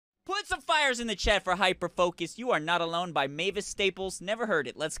Put some fires in the chat for Hyper Focus. You Are Not Alone by Mavis Staples. Never heard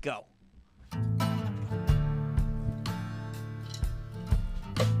it. Let's go.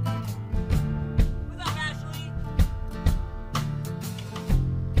 What's up, Ashley?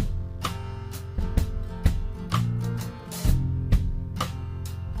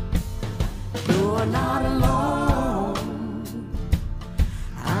 You're not alone.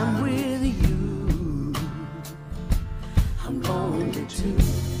 I'm with you. I'm lonely too.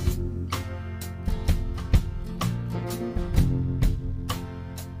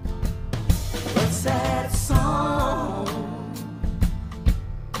 What's that song?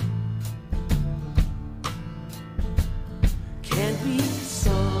 Can't be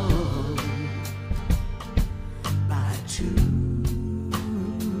sung by two.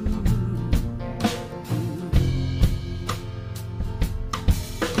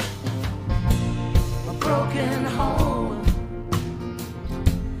 A broken home,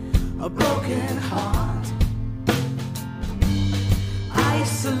 a broken heart,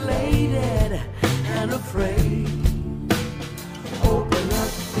 isolated and afraid. Open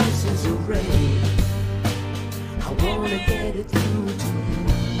up, this is a raid. I wanna get it through to you.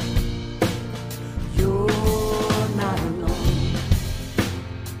 You're not alone.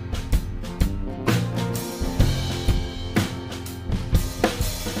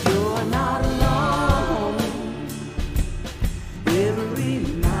 You're not alone. Every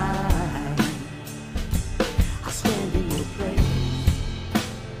night I stand in your place.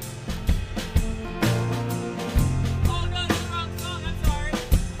 Oh, no, that's the wrong song. I'm sorry.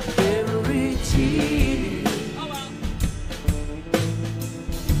 Every tear Oh, well.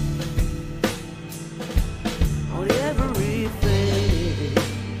 on every face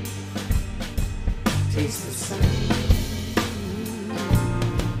tastes the same.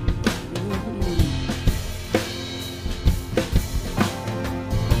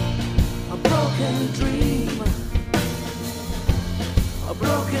 A broken dream, a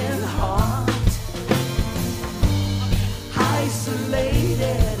broken heart,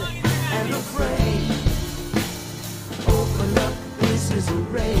 isolated and afraid. Open up, this is a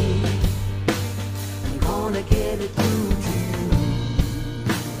raid. I'm gonna get it through to you.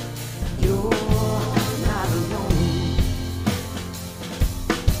 You're not alone.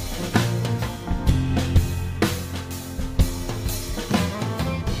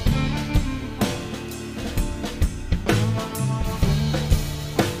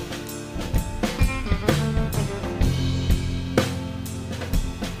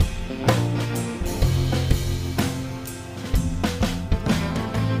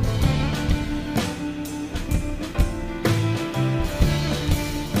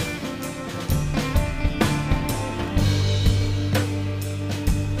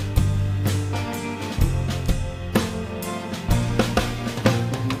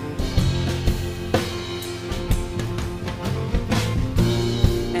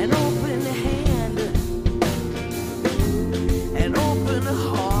 An open hand, an open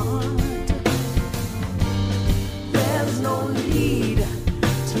heart. There's no need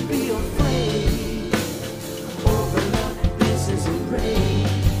to be afraid. Open up, this is a raid.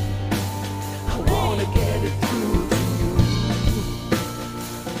 I wanna get it through to you.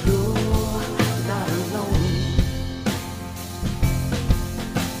 You're not alone.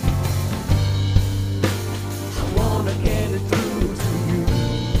 I wanna get it through to you.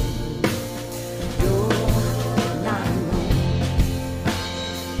 You're not alone.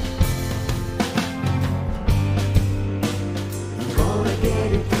 I'm gonna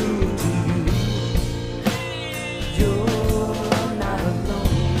get it through to you. You're not alone.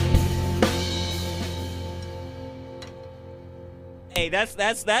 Hey,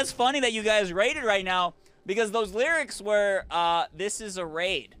 that's funny that you guys rated right now because those lyrics were this is a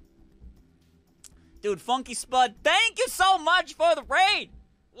raid. Dude, Funky Spud, thank you so much for the raid.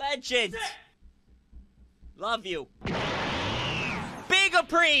 Legend. Love you. Big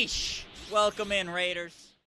appreciate. Welcome in, Raiders.